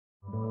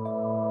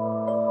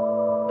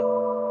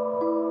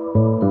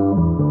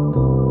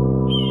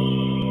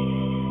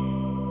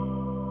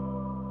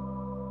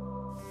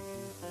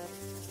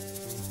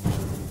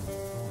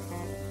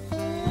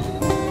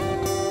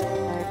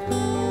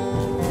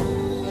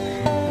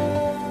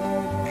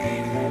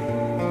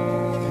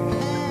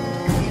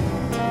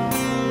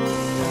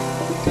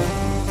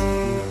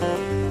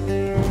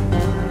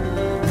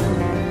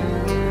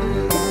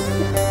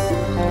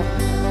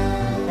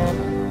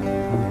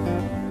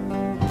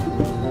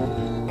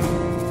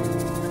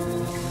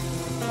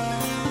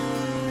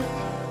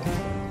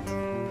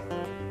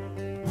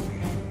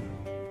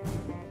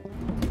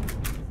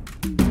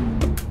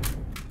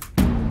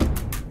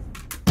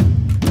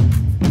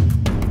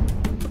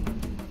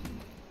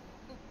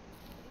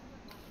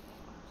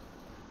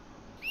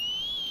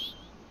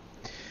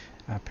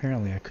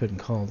Apparently I couldn't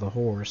call the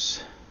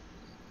horse.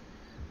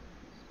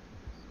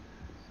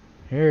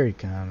 Here he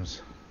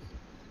comes.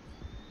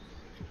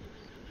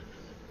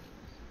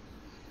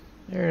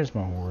 There's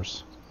my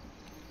horse.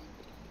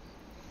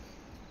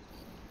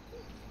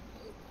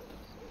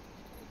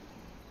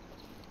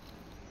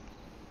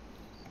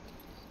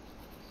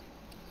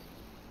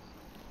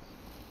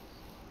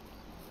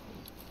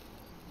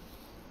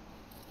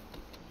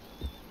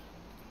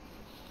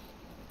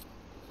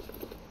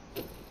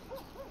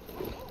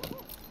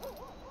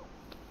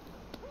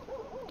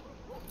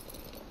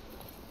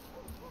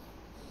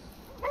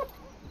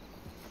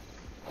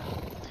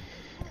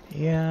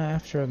 Yeah,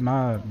 after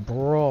my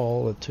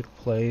brawl that took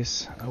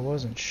place, I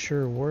wasn't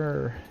sure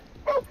where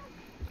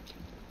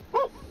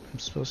I'm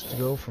supposed to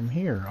go from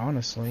here,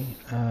 honestly.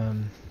 I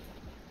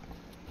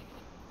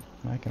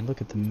can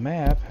look at the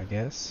map, I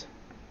guess.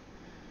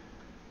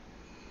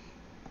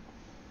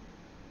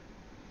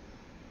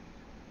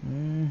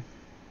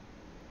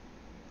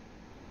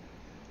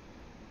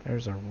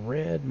 There's a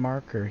red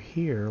marker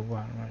here.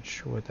 Well, I'm not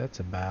sure what that's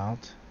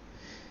about.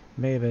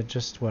 Maybe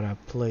just what I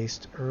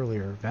placed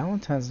earlier.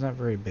 Valentine's not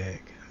very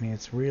big. I mean,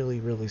 it's really,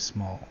 really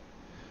small.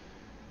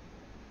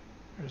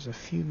 There's a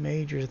few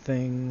major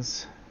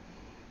things.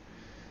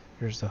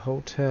 There's the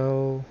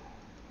hotel,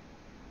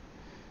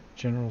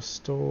 general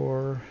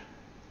store,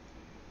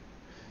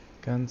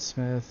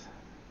 gunsmith,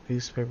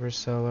 newspaper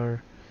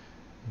seller,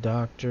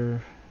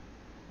 doctor,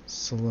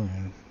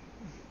 saloon.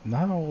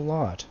 Not a whole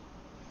lot.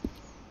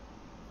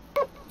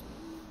 I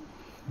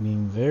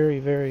mean, very,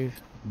 very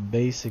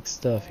basic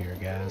stuff here,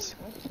 guys.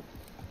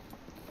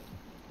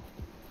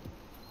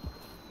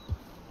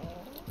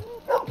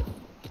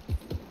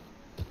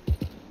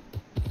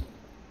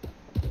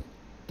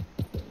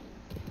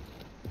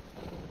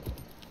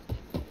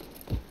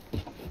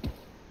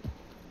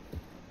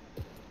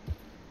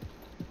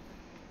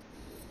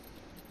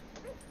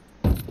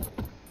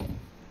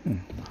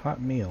 Hot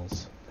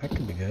meals. That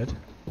could be good.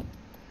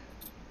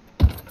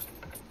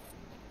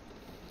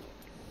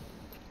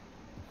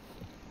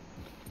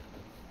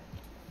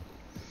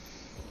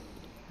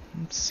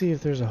 Let's see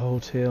if there's a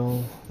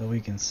hotel that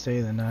we can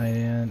stay the night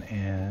in,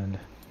 and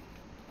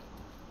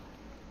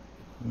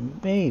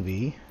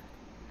maybe.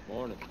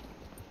 Morning.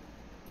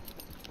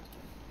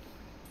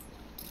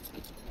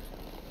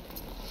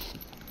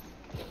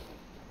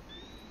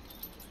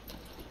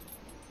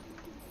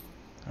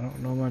 I don't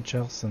know much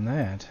else than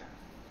that.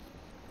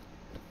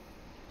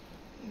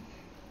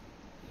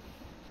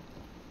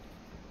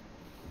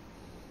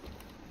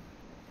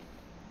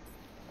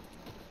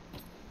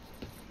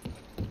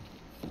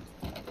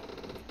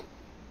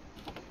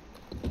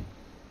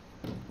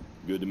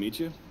 Good to meet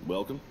you.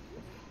 Welcome.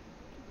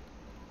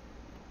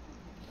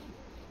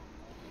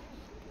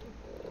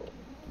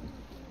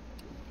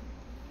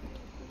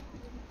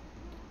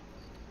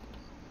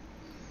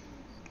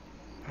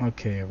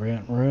 Okay,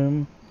 rent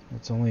room.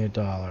 It's only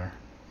 $1.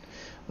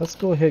 Let's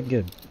go ahead and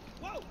get.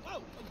 Whoa,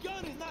 whoa! A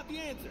gun is not the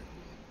answer.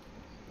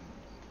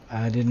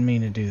 I didn't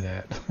mean to do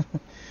that.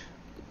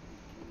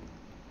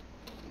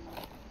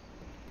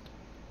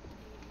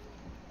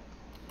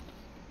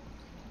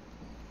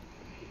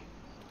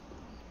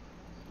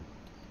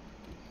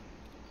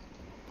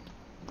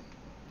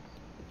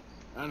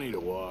 I need a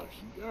wash.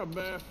 You got a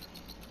bath?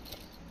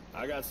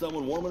 I got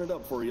someone warming it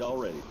up for you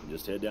already.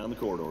 Just head down the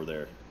corridor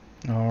there.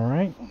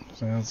 Alright,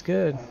 sounds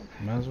good.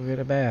 Might as well get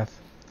a bath.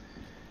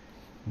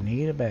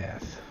 Need a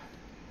bath.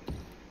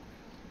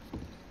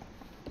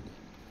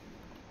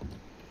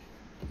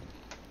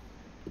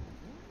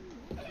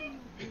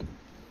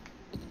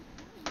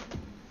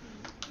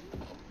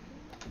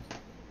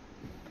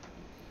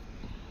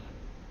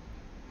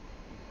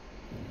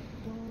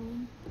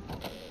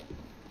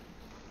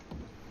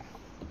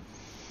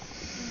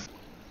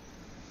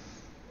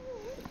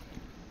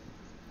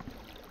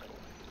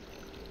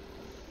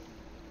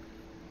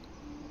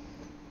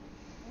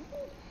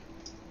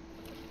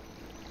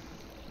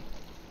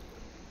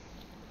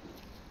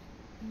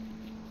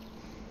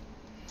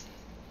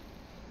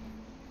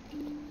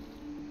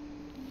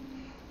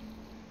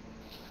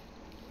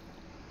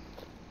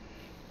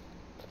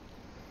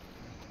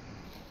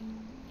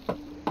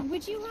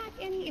 Would you like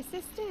any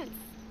assistance?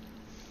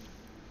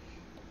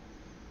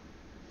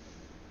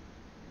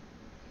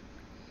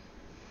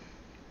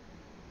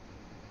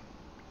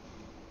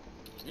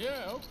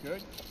 Yeah, okay.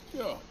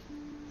 Sure.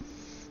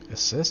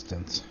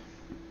 Assistance.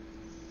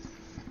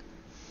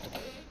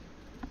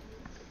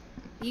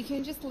 You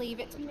can just leave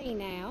it to me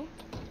now.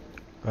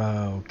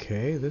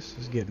 Okay, this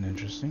is getting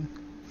interesting.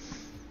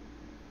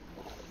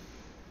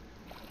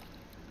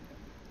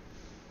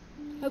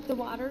 Hope the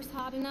water's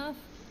hot enough.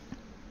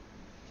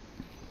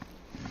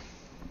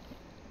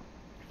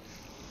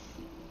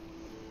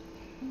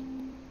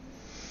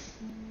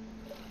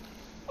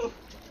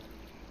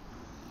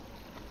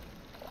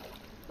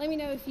 Let me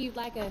know if you'd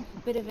like a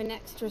bit of an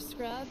extra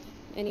scrub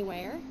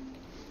anywhere.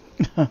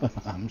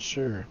 I'm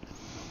sure.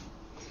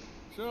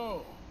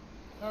 So,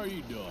 how are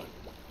you doing?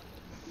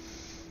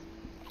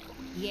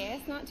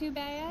 Yes, not too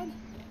bad.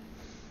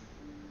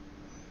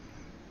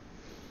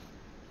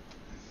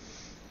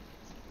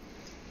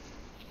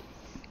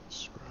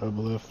 Rub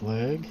left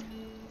leg.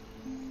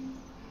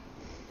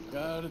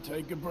 Gotta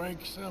take a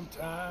break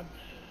sometime.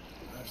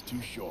 Life's too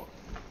short.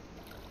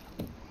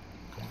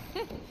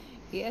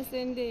 Yes,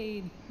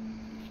 indeed.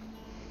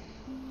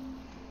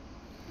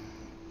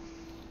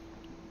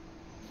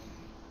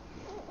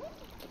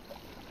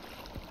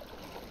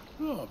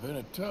 Oh, been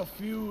a tough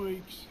few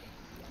weeks.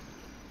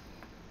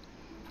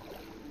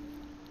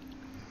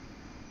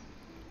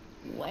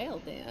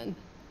 Well then.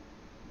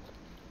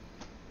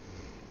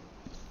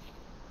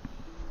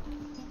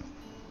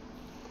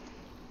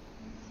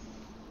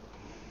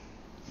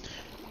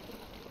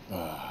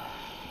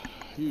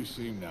 You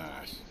seem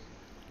nice.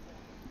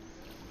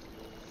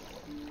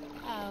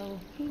 Oh,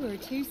 you were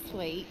too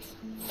sweet.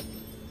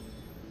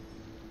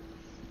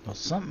 Well,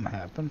 something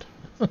happened.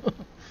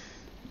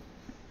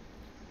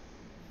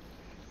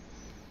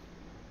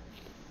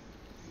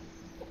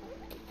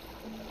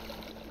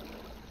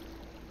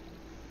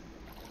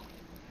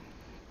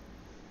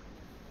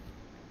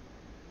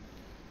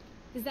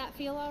 Does that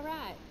feel all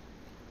right?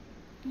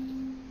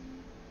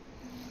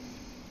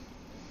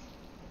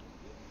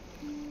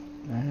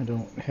 I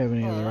don't have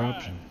any other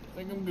option. I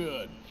think I'm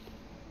good.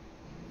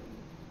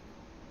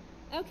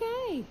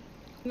 Okay.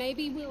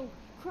 Maybe we'll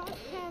cross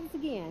paths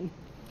again.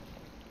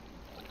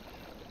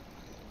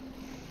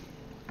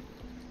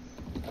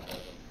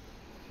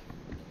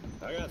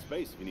 I got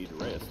space if you need to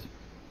rest.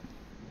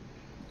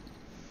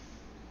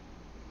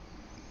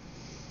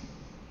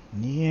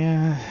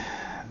 Yeah,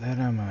 that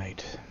I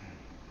might.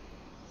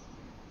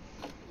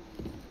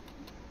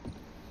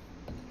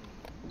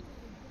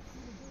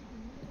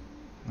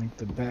 I think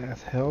the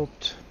bath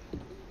helped.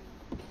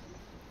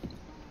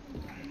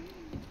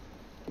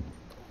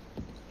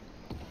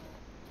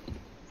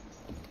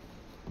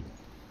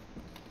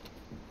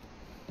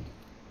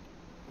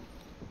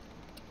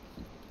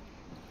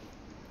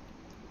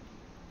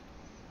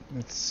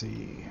 Let's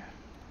see.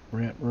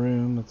 Rent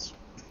room. Let's.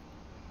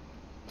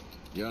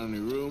 Got any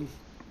room?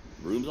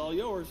 Room's all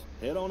yours.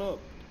 Head on up.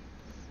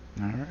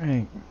 All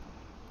right.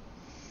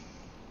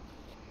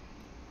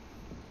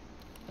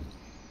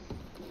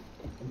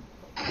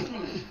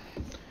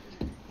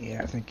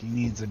 Yeah, I think he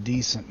needs a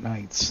decent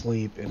night's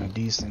sleep in a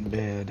decent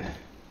bed.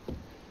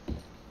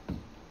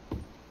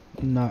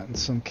 Not in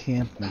some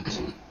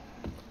campment.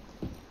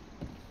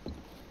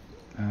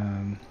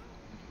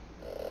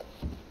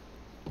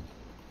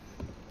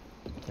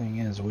 Thing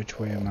is, which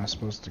way am I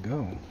supposed to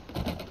go?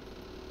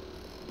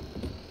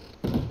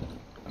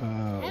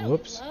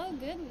 Whoops. Hello,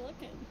 good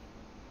looking.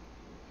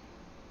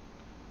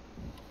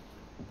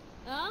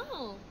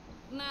 Oh,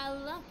 my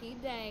lucky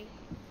day.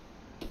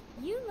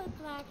 You look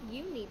like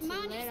you need to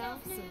let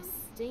off some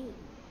steam.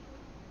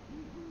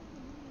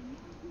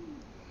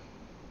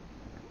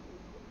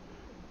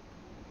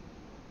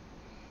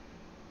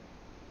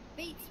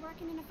 Beats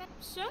working in a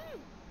Sure.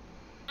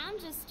 I'm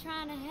just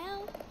trying to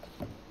help.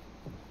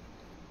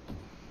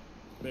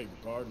 Beg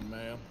your pardon,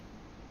 ma'am.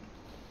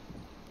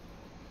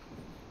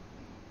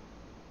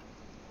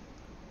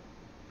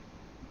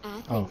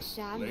 I think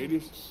Shyman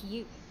ladies? is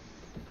cute.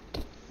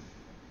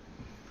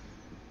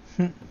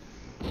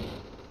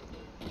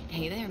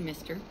 Hey there,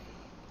 mister.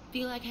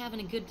 Feel like having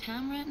a good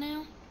time right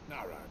now?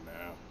 Not right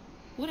now.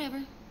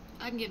 Whatever.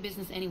 I can get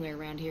business anywhere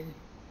around here.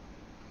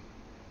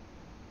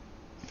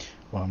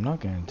 Well, I'm not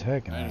going to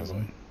antagonize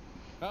Anyway, him.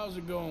 how's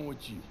it going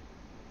with you?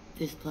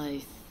 This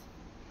place.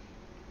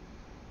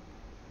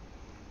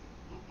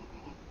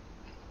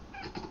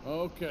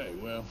 Okay,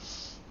 well,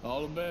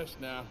 all the best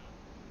now.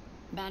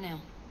 Bye now.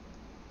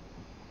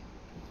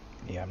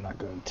 Yeah, I'm not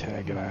going to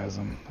antagonize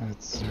him.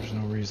 There's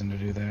no reason to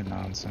do that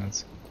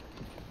nonsense.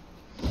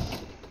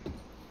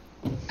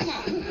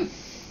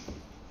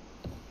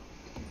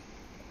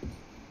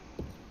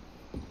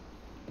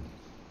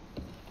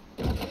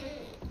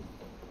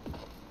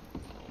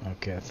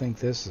 Okay, I think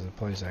this is a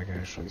place I can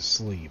actually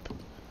sleep.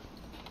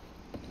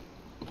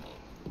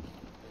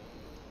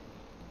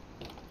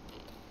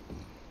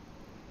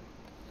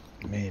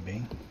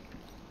 Maybe.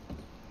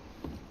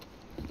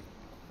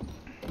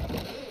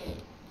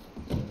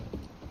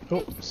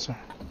 Oh, sorry.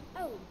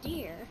 Oh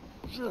dear.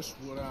 Just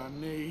what I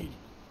need.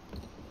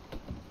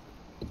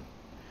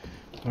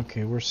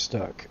 Okay, we're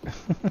stuck.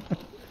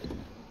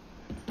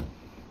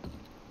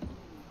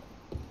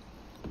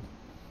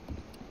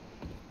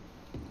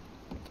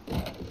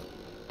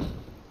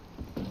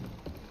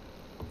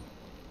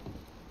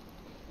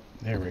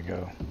 There we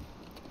go.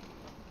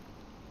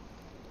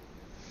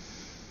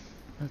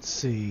 Let's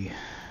see.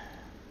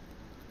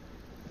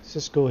 Let's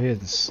just go ahead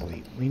and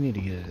sleep. We need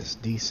to get a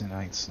decent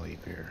night's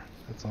sleep here.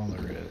 That's all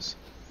there is.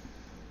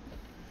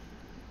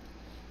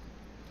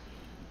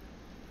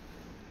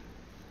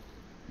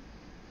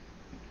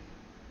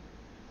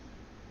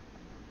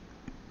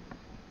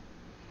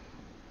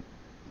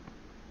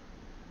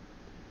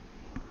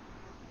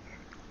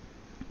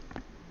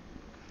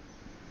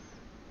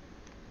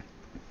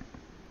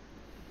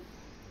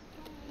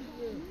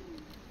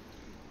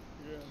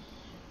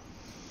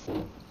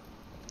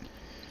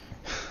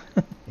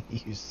 He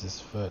used his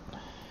foot.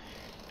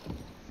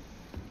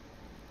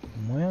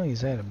 Well, he's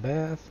had a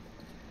bath.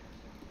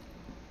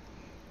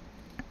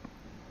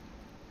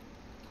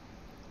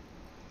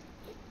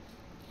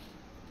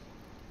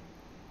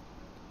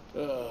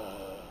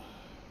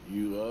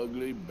 You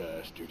ugly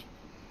bastard.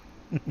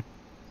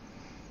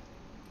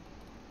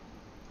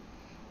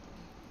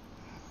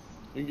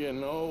 You're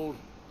getting old.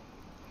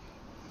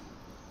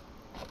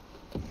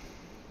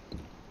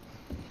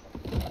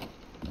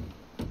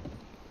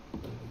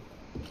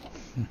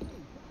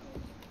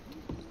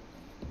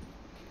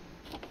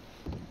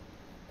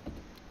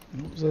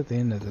 What was at the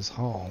end of this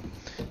hall?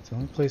 It's the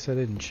only place I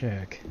didn't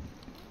check.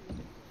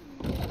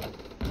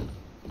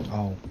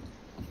 Oh.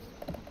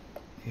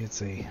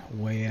 It's a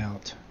way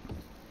out.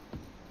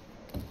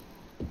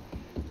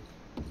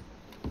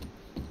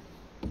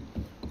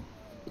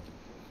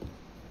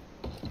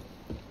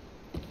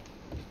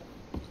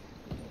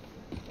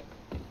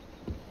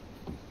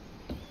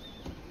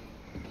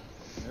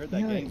 I heard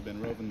that gang's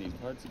been roving these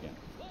parts again.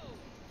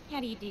 How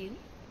do you do?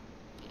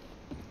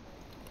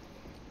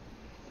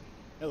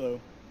 Hello.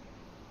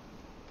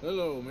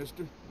 Hello,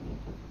 mister.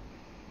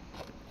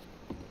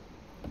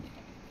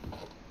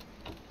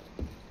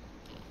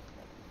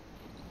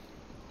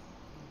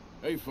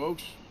 Hey,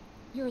 folks.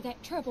 You're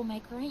that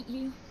troublemaker, ain't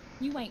you?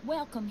 You ain't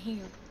welcome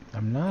here.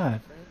 I'm not.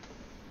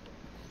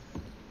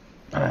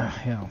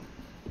 Hell.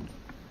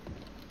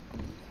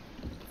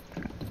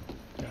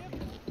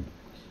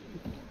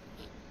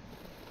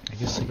 I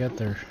guess they got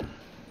their...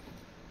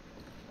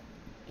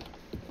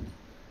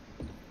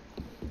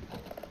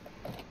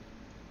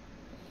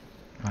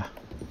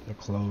 they're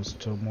closed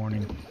till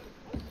morning.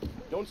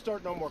 Don't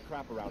start no more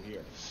crap around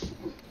here.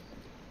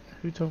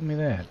 Who told me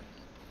that?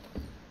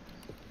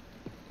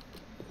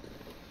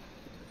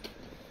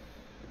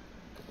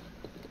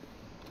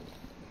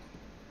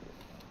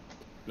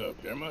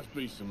 Look, there must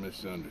be some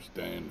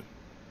misunderstanding.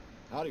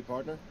 Howdy,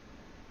 partner.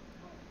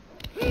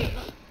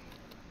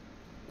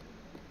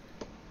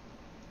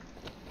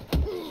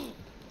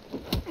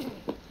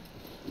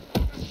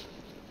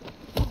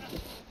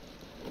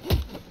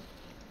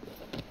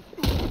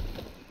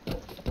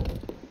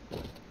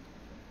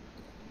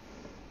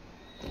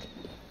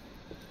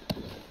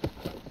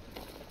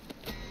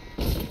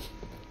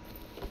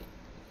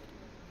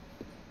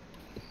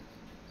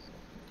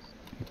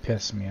 You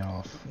piss me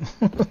off.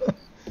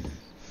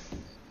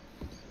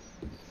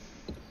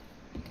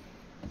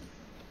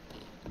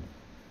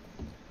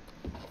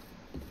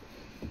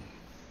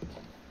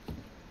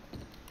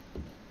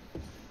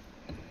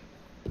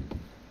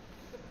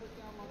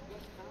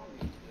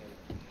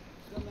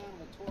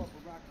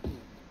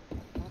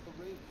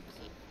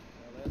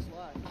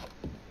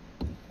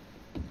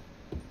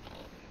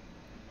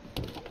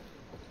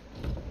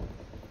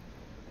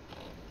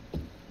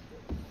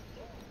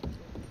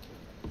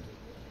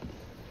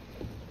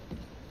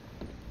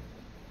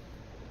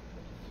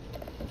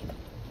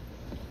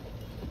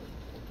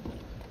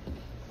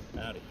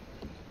 Howdy.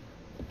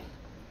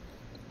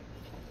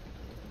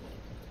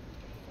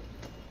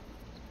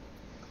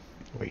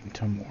 Wait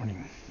until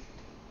morning.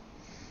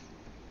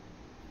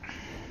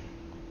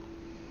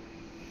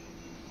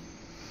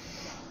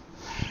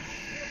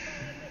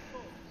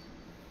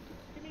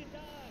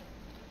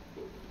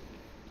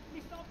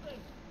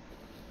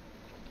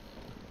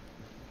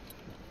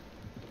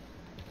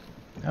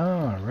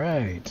 All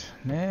right,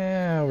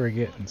 now we're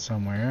getting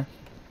somewhere.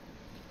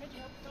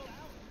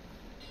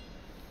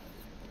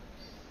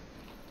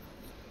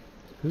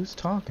 Who's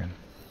talking?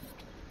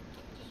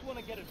 Just want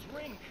to get a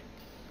drink.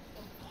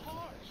 I'm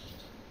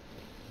parched.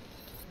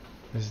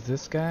 Is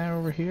this guy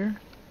over here?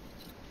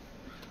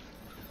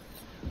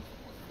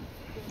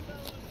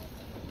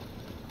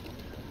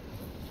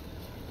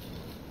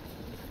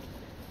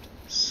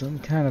 Some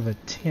kind of a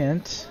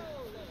tent.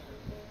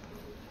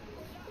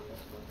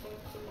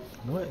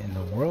 What in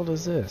the world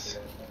is this?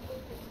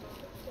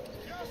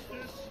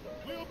 Justice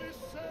will be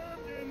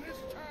served in this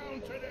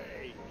town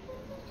today.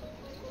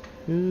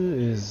 Who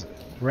is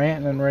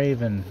ranting and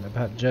raving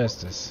about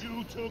justice?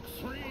 You took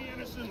 3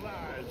 innocent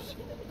lives,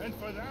 and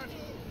for that,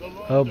 the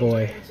law Oh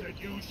boy. demands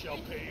that you shall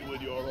pay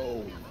with your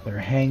own. They're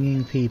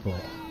hanging people.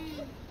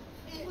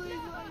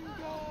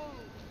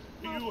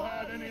 Do you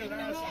have any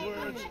last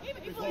words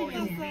before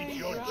you meet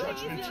your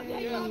judgment?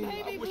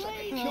 I wish I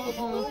could kill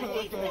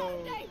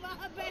them.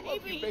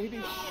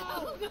 Baby.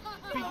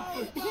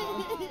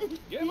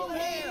 Give him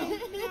hell.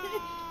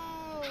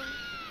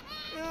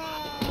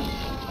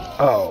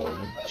 Oh,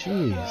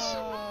 jeez.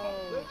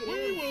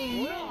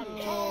 We will not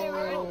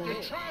tolerate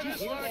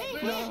detritus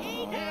like this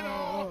in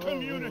our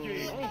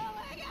community.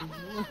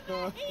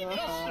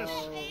 Justice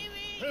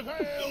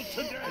prevail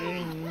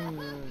today.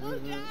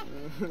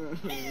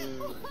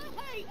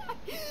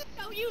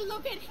 Don't you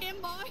look at him,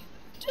 boy.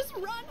 Just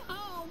run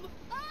home.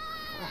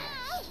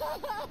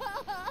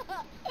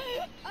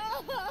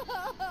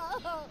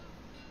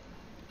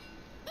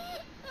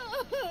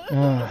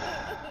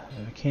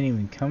 I can't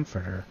even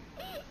comfort her.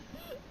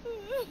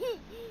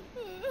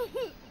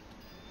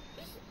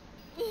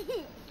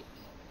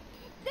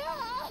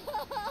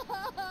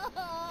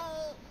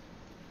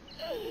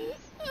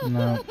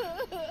 No.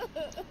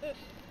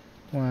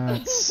 Well,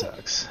 that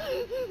sucks.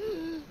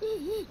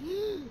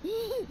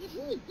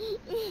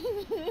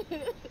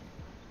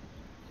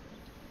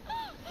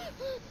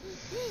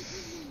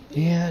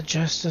 Yeah,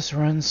 justice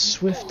runs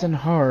swift and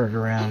hard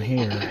around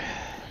here.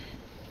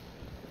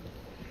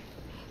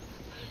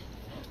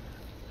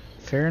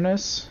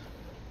 Fairness?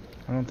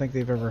 I don't think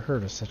they've ever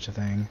heard of such a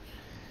thing.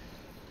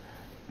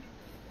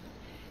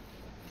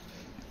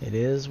 It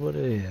is what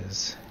it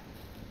is.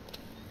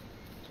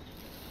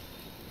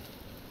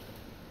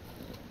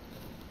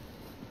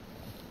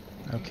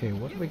 Okay,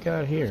 what do we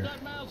got here?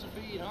 Got mouths to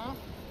feed, huh?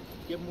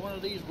 Give them one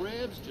of these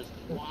ribs, just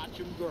watch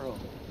them grow.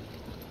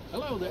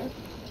 Hello there.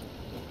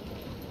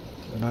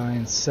 Buy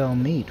and sell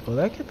meat. Well,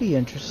 that could be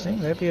interesting.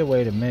 That'd be a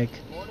way to make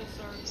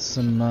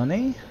some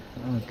money.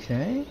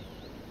 Okay.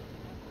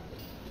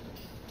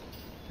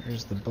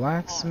 There's the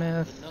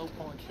blacksmith. No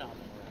point shopping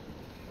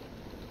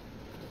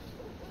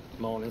around.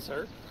 Morning,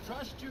 sir.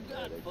 Trust your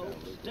gut, folks.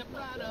 Step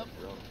right up.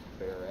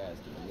 Bare ass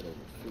in the middle of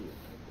the field.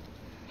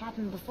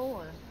 Happened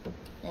before.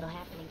 It'll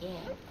happen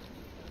again.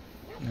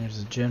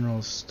 There's a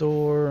general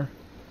store.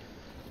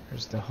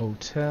 There's the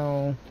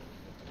hotel.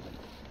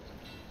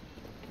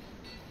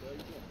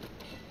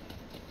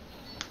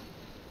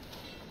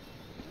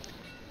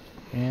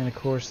 And of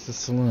course the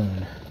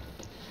saloon.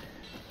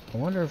 I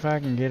wonder if I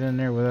can get in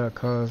there without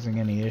causing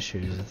any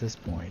issues at this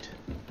point.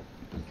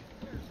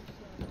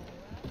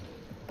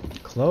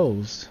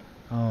 Closed?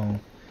 Oh.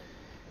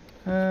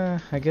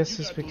 I guess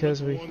it's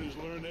because we...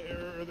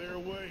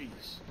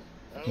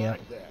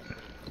 Yep.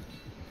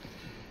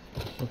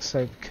 Looks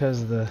like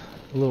because of the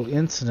little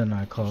incident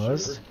I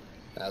caused.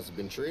 How's it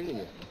been treating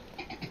you?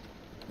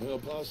 Well,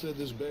 Pa said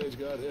this badge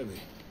got heavy.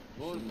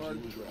 One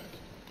part was right.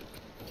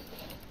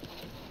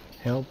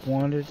 Help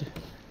wanted.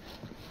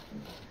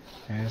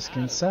 Ask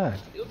inside.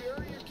 You'll be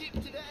earning your keep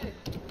today.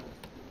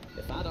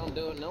 If I don't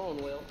do it, no one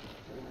will.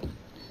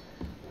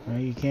 Well,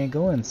 you can't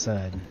go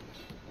inside.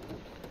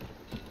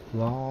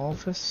 Law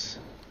office.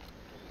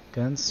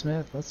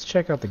 Gunsmith. Let's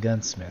check out the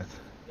gunsmith.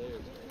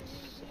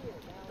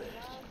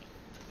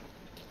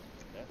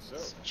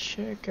 Let's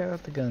check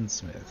out the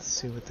gunsmith.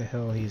 See what the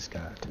hell he's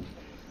got.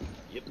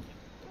 Yep.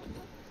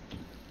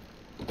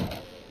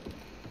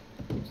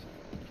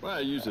 Well, I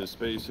use this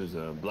space as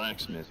a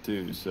blacksmith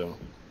too, so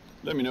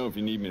let me know if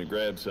you need me to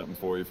grab something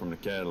for you from the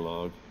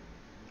catalog.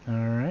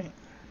 Alright.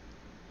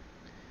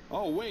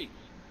 Oh, wait.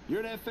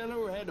 You're that fellow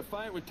who had to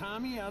fight with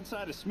Tommy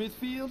outside of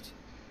Smithfield's?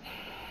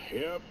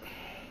 Yep.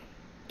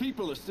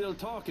 People are still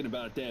talking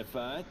about that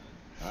fight.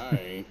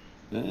 I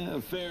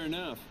ain't. Fair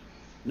enough.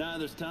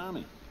 Neither's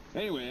Tommy.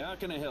 Anyway, how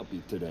can I help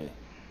you today?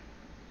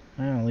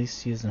 Well, at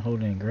least he isn't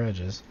holding any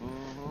grudges.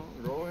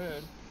 Go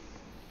ahead.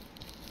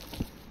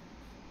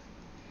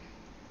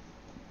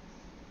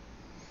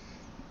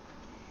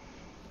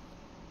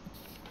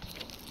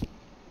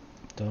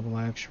 Double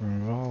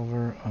action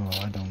revolver. Oh,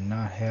 I do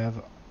not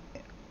have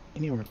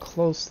anywhere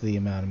close to the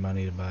amount of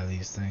money to buy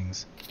these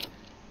things.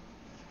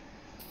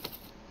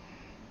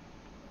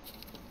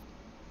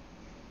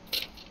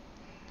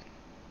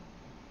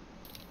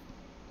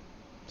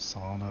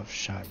 Sawed-off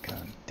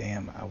shotgun.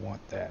 Damn, I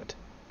want that.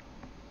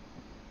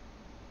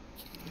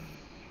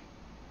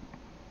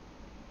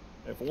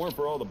 If it weren't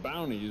for all the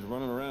bounties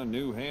running around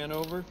New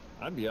Hanover,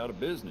 I'd be out of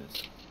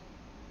business.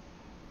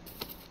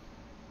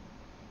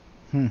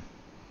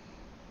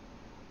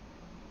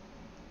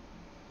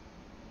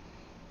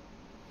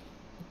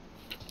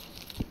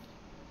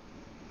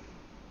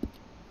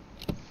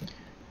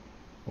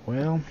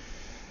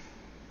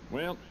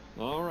 Well,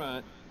 all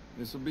right.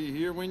 This'll be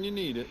here when you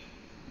need it.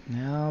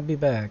 Now I'll be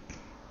back.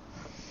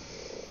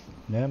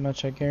 That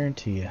much I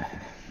guarantee you.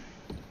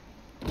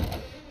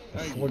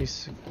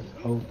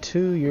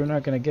 4602, you're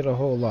not going to get a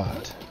whole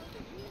lot.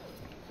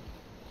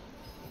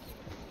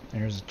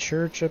 There's a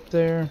church up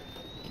there.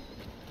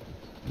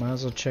 Might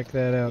as well check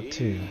that out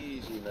too.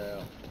 Easy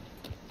now.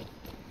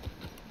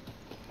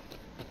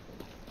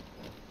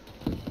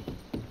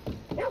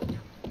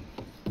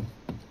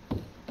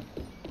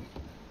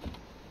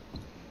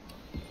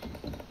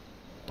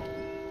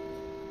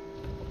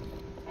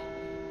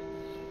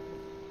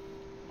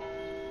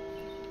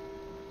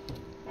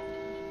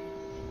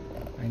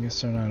 I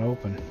guess they're not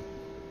open.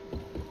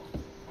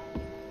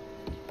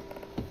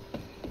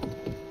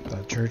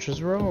 Thought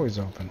churches were always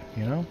open,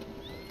 you know?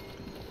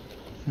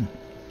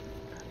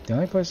 The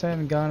only place I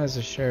haven't gone is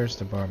the sheriff's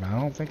department. I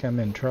don't think I'm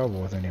in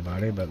trouble with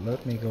anybody, but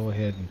let me go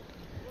ahead and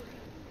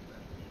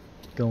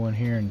go in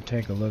here and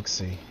take a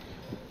look-see.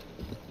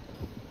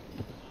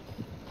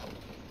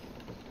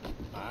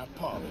 My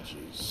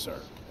apologies,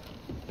 sir.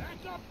 Back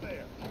up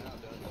there.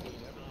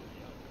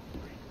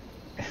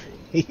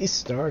 He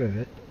started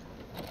it.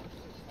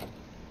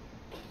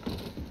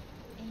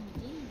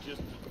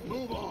 Just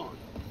move on.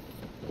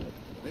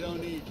 We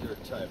don't need your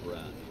type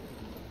around here.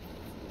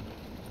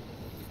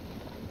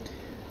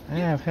 I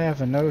have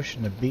half a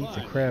notion to beat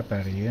the crap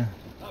out of you.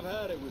 I've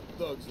had it with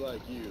thugs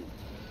like you.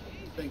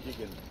 Think you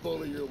can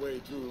bully your way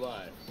through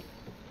life.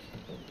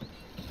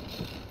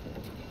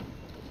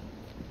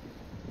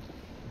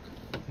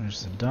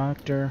 There's the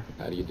doctor.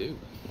 How do you do?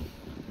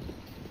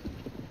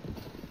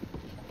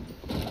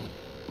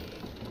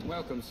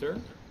 Welcome, sir.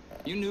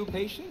 You new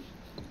patient?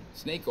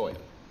 Snake oil.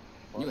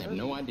 You have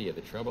no idea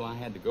the trouble I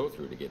had to go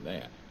through to get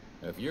that.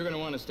 If you're going to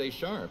want to stay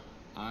sharp,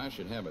 I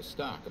should have a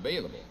stock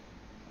available.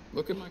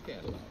 Look at my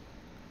catalog.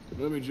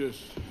 Let me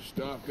just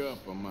stock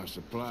up on my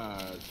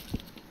supplies.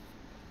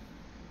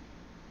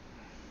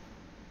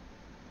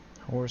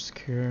 Horse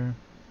cure.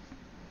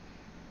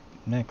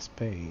 Next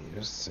page,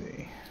 let's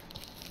see.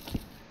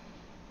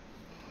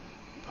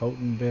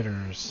 Potent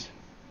bitters.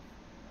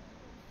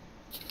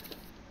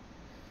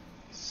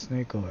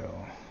 Snake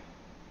oil.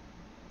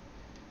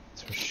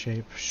 It's for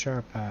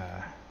sharp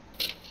eye.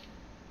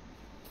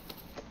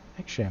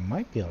 Actually, I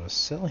might be able to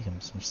sell him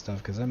some stuff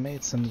because I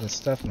made some of the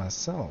stuff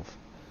myself.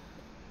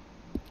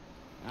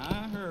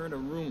 I heard a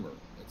rumor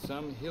that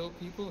some hill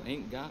people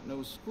ain't got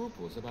no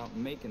scruples about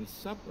making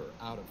supper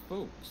out of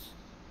folks.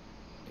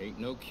 Ain't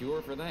no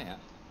cure for that.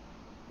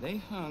 They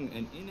hung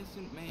an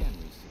innocent man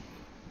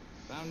recently.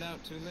 Found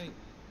out too late.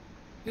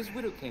 His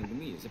widow came to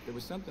me as if there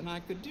was something I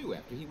could do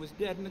after he was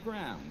dead in the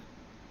ground.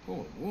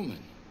 Poor woman.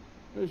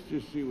 Let's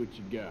just see what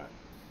you got.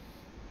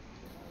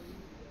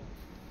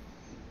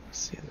 Let's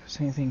see if there's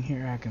anything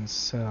here I can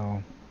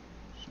sell.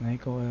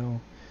 Snake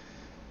oil,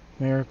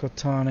 miracle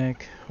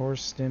tonic,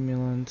 horse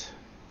stimulant,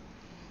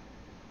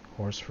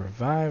 horse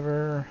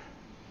reviver.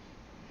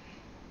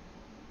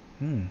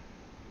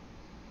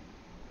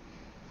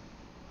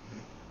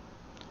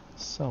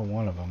 Sell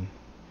one of them.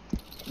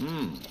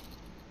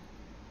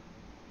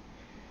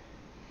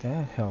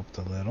 That helped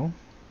a little.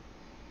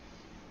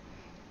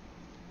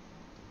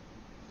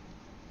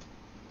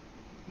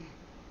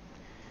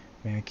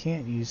 I mean, I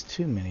can't use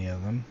too many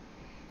of them.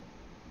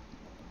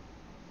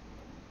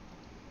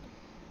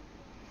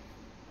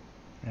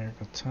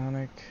 Miracle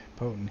tonic,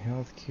 potent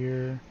health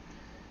cure,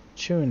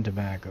 chewing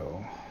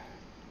tobacco,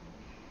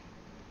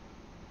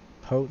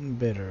 potent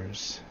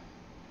bitters.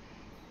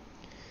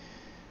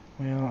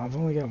 Well, I've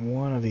only got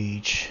one of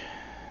each.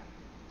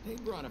 They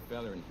brought a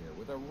feller in here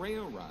with a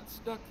rail rod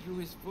stuck through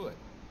his foot.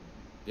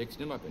 Fixed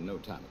him up in no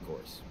time, of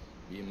course.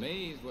 Be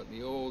amazed what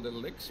the old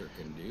elixir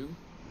can do.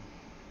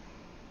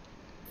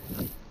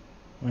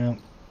 Well,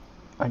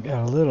 I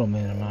got a little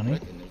bit of money.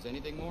 Reckon there's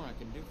anything more I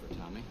can do for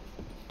Tommy.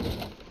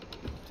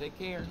 Take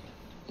care.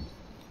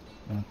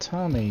 Well,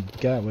 Tommy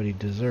got what he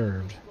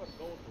deserved.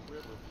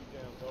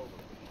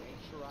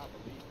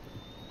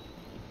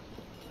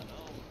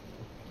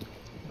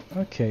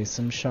 Okay,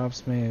 some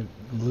shops may have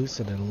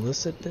lucid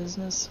illicit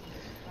business.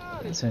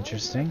 That's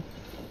interesting.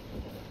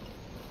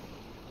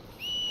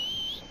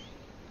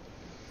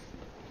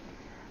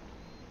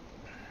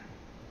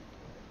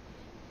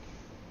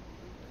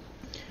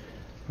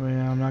 Well,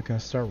 I'm not going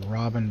to start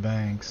robbing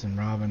banks and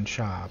robbing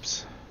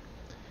shops.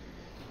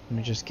 Let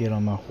me just get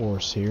on my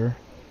horse here.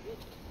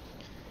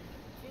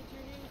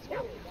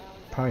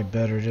 Probably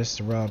better just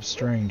to rob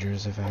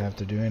strangers if I have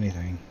to do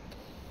anything.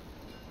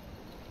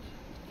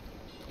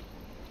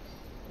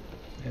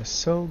 It's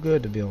so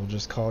good to be able to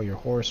just call your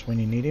horse when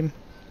you need him.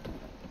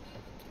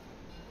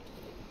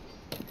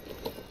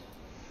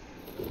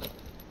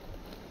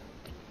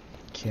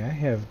 Okay, I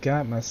have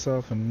got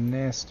myself a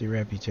nasty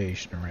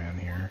reputation around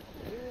here.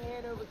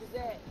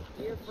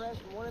 Gear fresh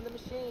from one of the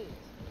machines.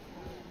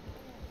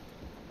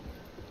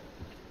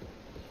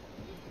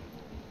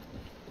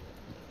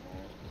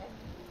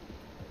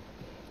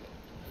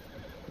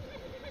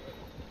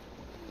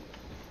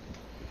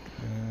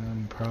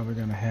 I'm probably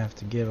gonna have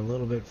to get a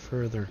little bit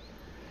further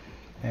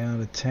out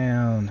of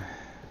town.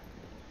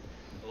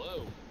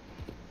 Hello.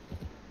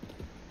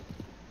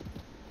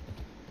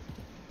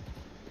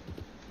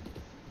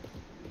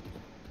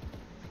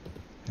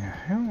 Now,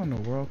 how in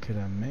the world could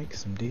I make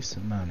some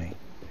decent money?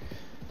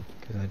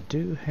 Because I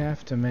do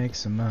have to make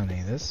some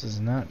money. This is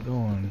not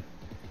going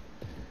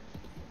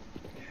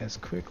as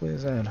quickly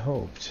as I had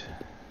hoped.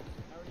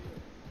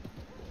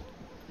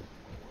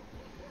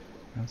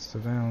 That's the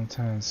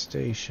Valentine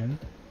station.